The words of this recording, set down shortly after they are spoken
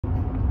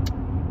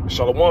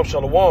Shalom,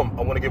 shalom.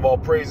 I want to give all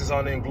praises,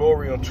 honor, and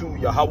glory unto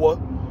Yahweh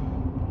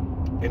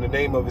in the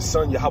name of his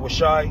son, Yahweh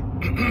Shai.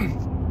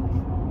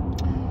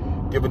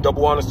 Giving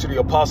double honors to the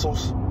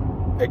apostles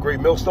at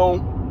Great Millstone.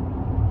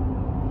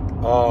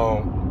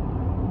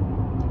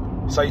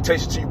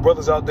 Salutations to you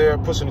brothers out there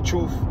pushing the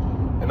truth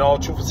and all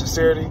truth and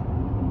sincerity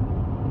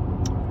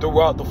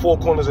throughout the four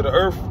corners of the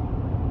earth.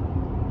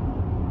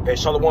 And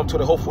shalom to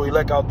the hopeful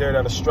elect out there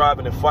that are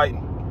striving and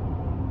fighting.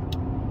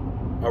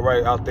 All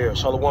right, out there.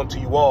 Shalom to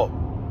you all.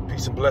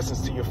 Peace and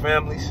blessings to your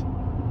families.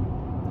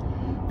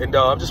 And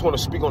I just want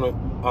to speak on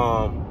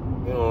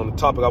on the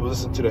topic. I was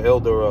listening to the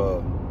elder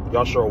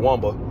Yashar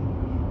Wamba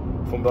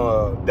from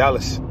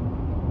Dallas,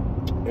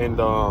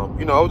 and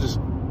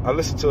I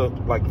listened to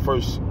like the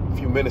first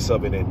few minutes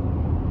of it, and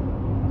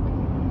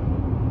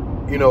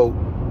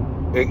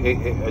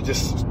I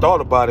just thought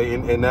about it,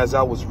 and as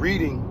I was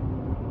reading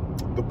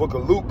the book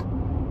of Luke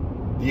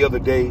the other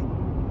day,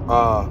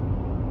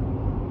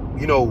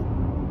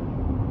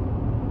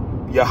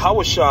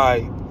 Yahweh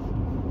Shai,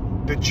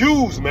 the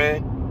Jews,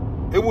 man,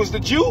 it was the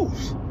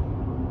Jews.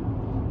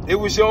 It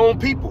was your own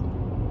people.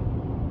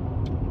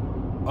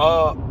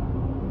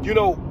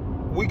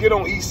 We get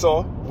on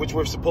Esau, which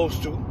we're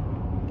supposed to.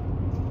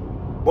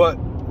 But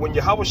when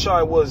Yahweh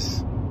Shai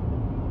was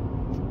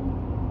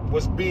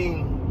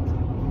being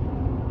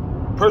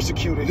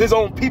persecuted, his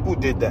own people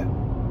did that.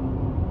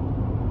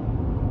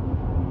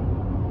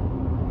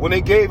 When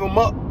they gave him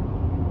up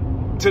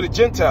to the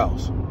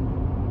Gentiles,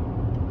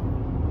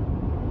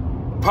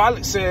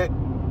 Pilate said,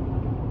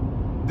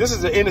 this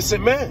is an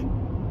innocent man.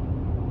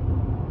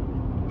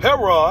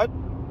 Herod,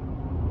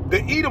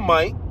 the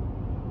Edomite,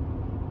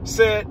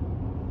 said,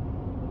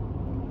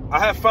 I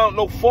have found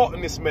no fault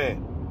in this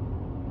man.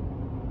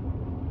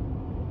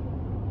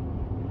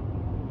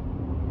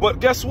 But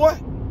guess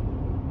what?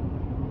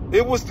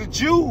 It was the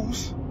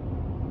Jews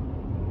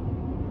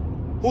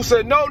who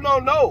said, no, no,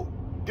 no,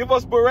 give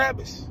us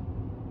Barabbas.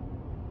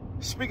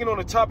 Speaking on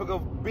the topic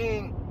of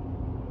being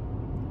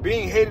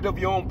hated of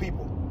your own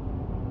people.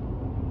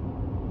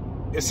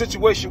 A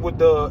situation with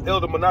the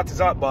elder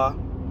Manatizatba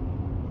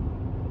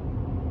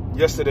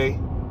yesterday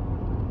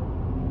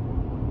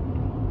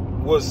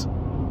was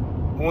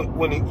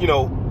when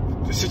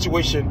the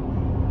situation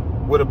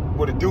where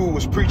the dude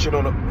was preaching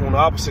on the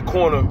opposite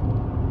corner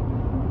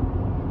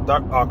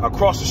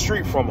across the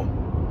street from him.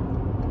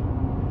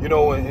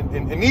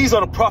 And these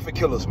are the prophet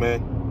killers,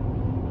 man.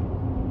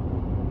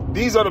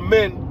 These are the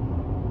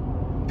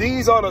men.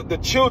 These are the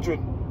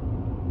children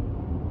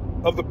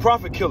of the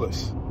prophet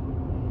killers.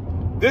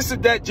 This is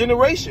that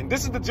generation.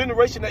 This is the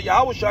generation that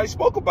Yahweh Shai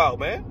spoke about,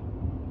 man.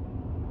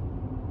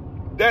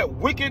 That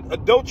wicked,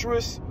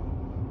 adulterous,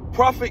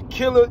 prophet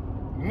killer,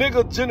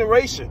 nigger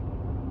generation.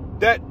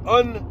 That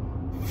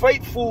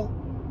unfaithful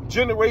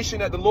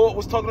generation that the Lord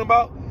was talking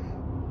about.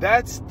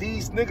 That's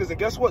these niggas. And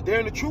guess what? They're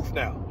in the truth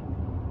now.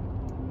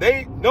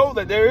 They know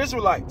that they're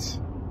Israelites.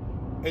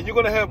 And you're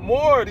going to have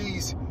more of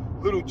these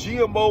little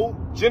GMO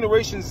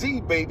Generation Z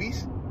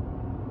babies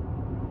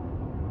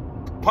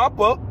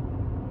pop up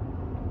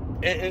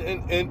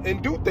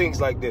and do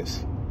things like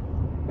this.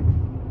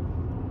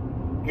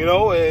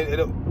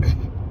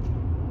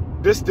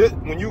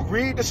 When you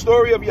read the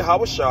story of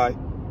Yahweh Shai,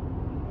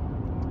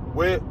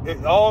 where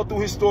all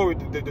through his story,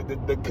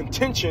 the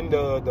contention,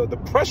 the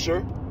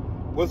pressure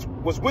was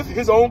with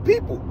his own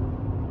people.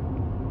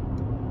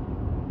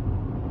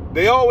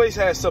 They always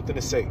had something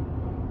to say.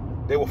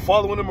 They were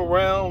following him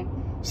around,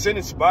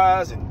 sending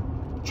spies and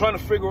trying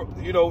to figure,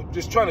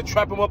 just trying to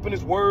trap him up in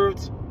his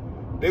words.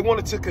 They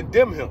wanted to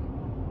condemn him.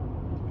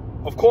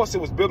 Of course, it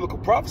was biblical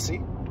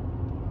prophecy,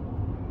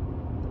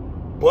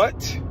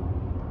 but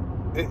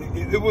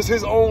it was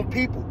his own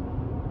people.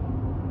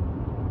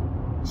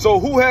 So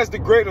who has the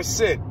greater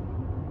sin?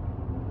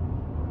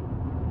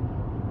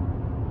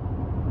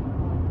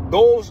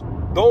 Those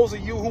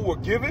of you who were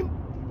given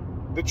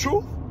the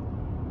truth?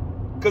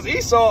 Because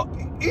Esau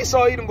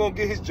Edom gonna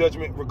get his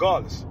judgment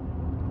regardless.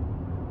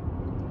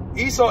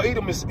 Esau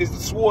Edom is the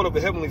sword of the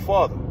Heavenly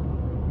Father.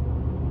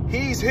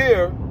 He's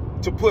here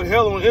to put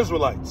hell on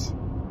Israelites.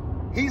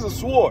 He's a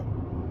sword.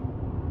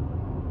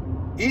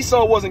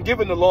 Esau wasn't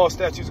given the law,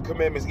 statutes, and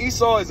commandments.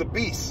 Esau is a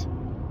beast.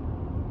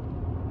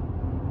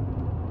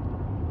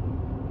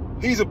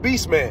 He's a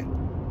beast man.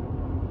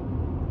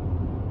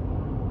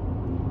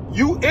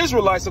 You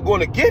Israelites are going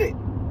to get it.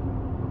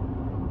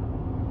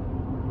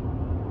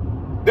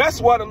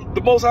 That's why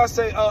the Most High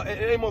say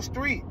in Amos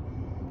 3,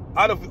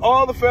 out of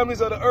all the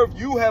families of the earth,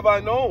 you have I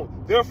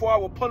known. Therefore, I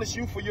will punish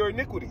you for your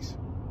iniquities.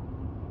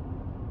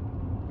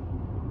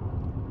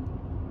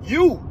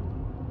 You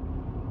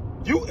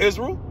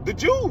Israel, the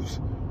Jews.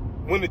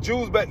 When the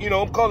Jews back,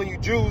 I'm calling you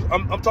Jews.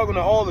 I'm talking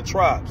to all the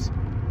tribes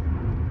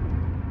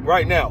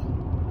right now.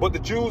 But the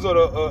Jews are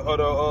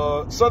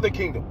the southern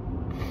kingdom,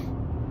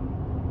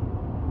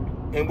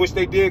 in which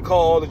they did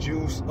call all the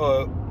Jews.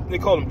 They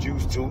call them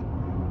Jews too.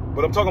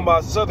 But I'm talking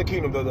about southern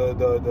kingdom,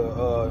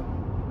 the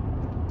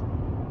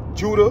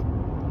Judah,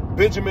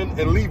 Benjamin,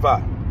 and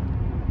Levi.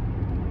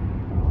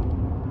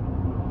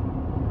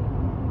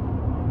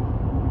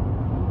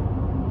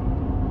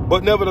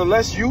 But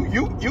nevertheless,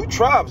 you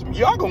tribes,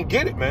 y'all gonna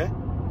get it,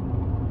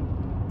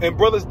 man. And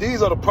brothers,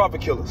 these are the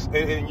prophet killers.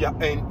 And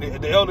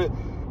the elder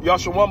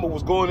Yashawama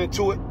was going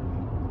into it.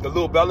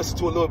 I listened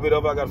to a little bit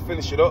of it. I gotta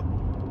finish it up.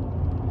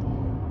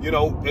 You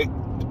know,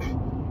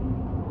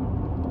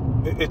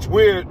 it's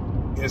weird.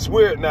 It's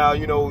weird now,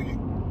 you know.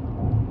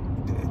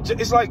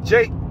 It's like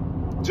Jake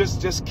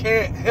just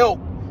can't help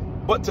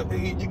but to,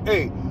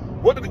 hey,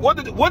 what did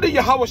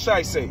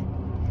Yahushua say?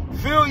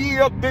 Fill ye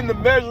up in the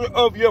measure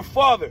of your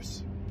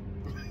fathers.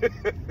 Hey,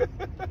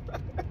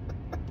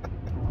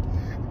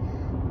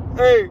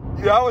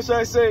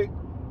 Yahushua say,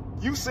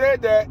 you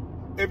said that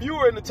if you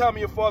were in the time of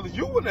your fathers,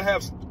 you wouldn't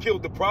have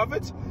killed the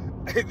prophets.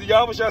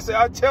 Yahushua say,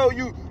 I tell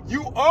you,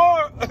 you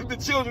are the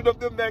children of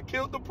them that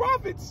killed the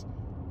prophets.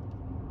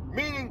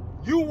 Meaning,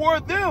 you were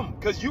them,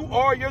 because you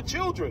are your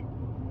children.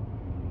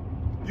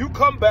 You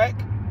come back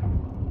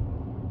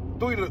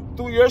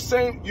through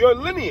your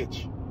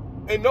lineage.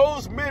 And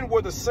those men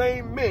were the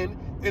same men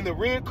in the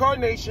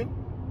reincarnation,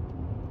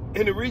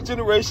 in the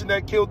regeneration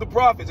that killed the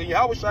prophets. And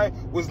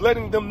Yahushua was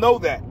letting them know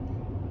that.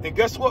 And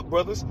guess what,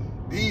 brothers?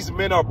 These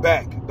men are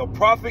back. The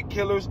prophet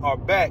killers are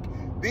back.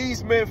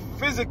 These men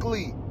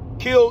physically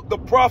killed the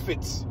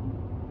prophets.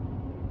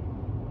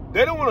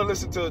 They don't want to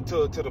listen to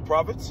the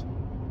prophets.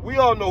 We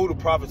all know who the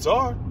prophets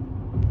are.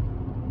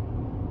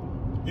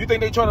 You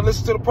think they're trying to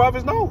listen to the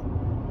prophets? No.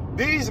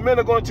 These men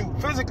are going to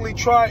physically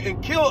try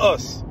and kill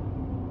us.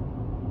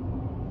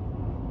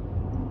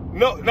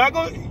 No, not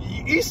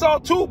going Esau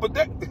too, but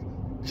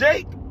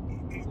Jake,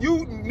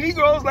 you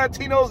Negroes,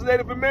 Latinos,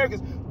 Native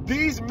Americans,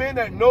 these men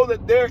that know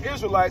that they're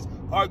Israelites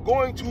are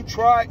going to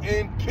try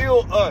and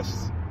kill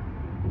us.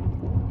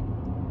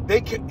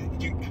 They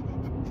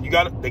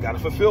gotta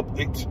fulfill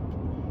it.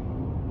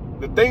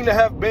 The thing that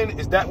have been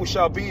is that we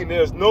shall be, and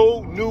there's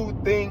no new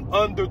thing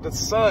under the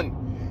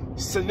sun.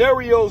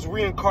 Scenarios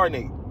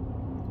reincarnate.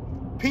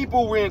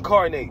 People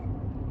reincarnate.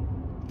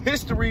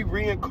 History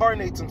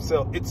reincarnates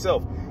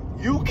itself.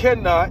 You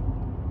cannot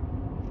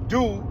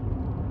do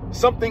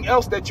something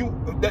else that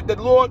the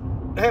Lord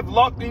have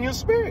locked in your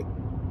spirit.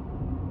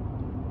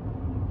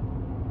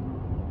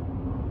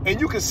 And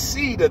you can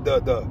see that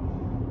that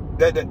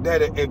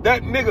if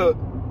that nigga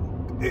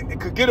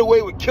could get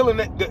away with killing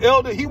the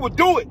elder, he would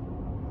do it.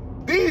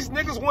 These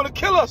niggas want to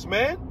kill us,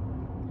 man.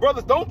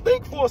 Brothers, don't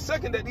think for a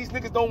second that these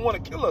niggas don't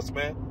want to kill us,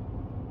 man.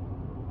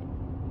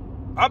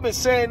 I've been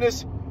saying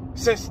this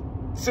since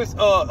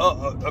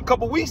a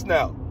couple weeks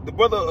now. The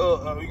brother,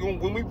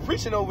 when we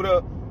preaching over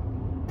there,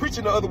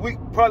 preaching the other week,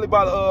 probably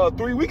about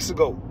 3 weeks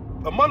ago,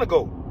 a month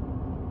ago,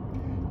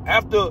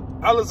 after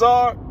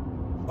Alazar,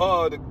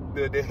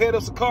 the head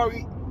of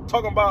Sakari,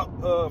 talking about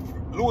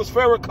Louis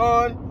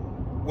Farrakhan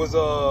was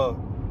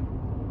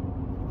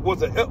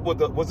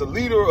a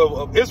leader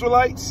of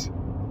Israelites.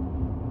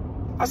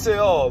 I said,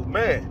 oh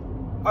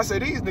man, I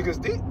said these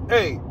niggas.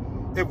 Hey,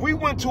 if we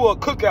went to a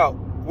cookout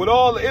with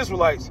all the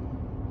Israelites,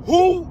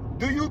 who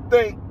do you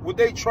think would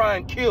they try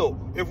and kill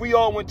if we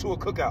all went to a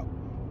cookout?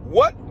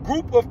 What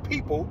group of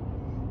people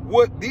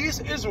would these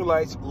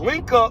Israelites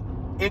link up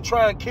and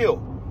try and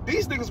kill?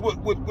 These niggas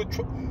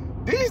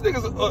these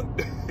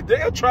niggas,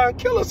 they'll try and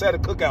kill us at a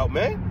cookout,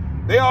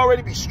 man. They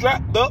already be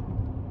strapped up.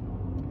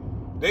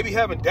 They be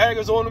having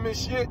daggers on them and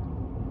shit.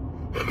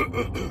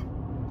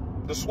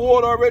 The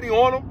sword already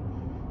on them.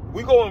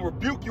 We go and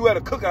rebuke you at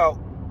a cookout.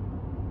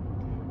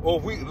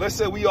 Or let's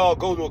say we all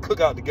go to a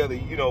cookout together,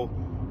 you know,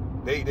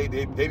 they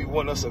be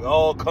wanting us to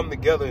all come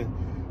together, and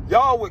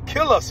y'all would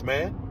kill us,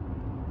 man.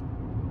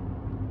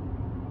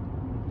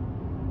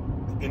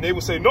 And they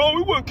would say, no,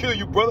 we wouldn't kill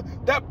you, brother.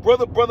 That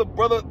brother,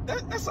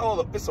 that's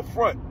all, it's a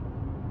front.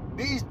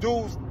 These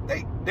dudes,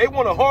 they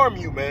want to harm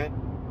you, man.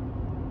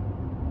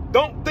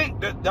 Don't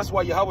think that's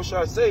why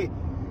Yahushua say,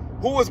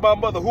 who is my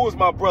mother, who is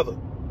my brother?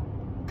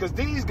 Because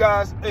these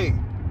guys, hey,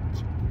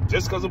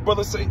 just because a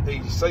brother say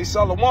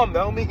Shalom, that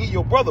don't mean he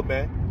your brother,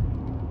 man.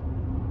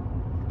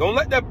 Don't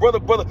let that brother,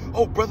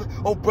 oh brother.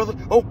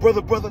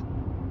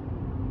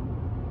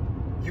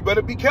 You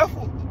better be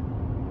careful.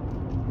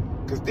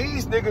 Because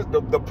these niggas,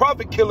 the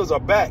prophet killers are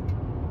back.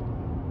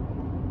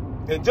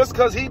 And just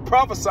because he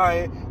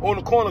prophesying on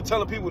the corner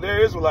telling people they're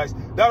Israelites,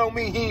 that don't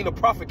mean he ain't a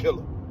prophet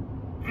killer.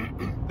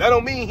 That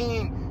don't mean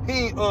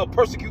he ain't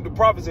persecute the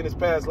prophets in his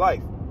past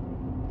life.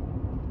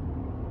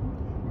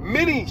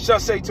 Many shall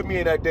say to me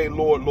in that day,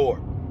 Lord,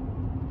 Lord.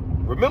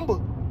 Remember,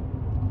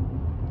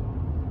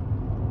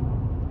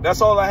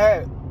 that's all I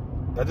had.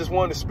 I just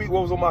wanted to speak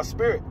what was on my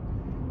spirit.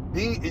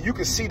 You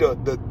can see the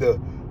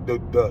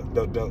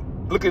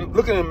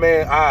looking in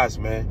man's eyes,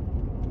 man.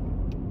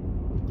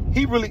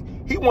 He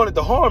wanted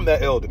to harm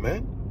that elder,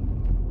 man.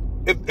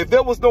 If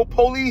there was no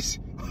police,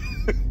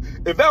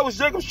 if that was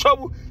Jacob's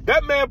trouble,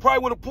 that man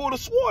probably would have pulled a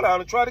sword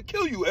out and tried to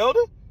kill you, elder.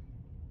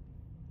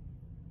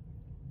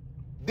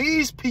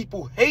 These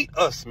people hate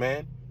us,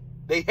 man.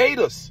 They hate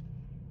us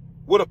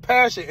with a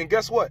passion. And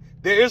guess what?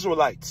 They're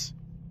Israelites.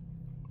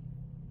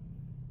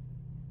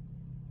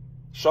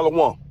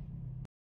 Shalom.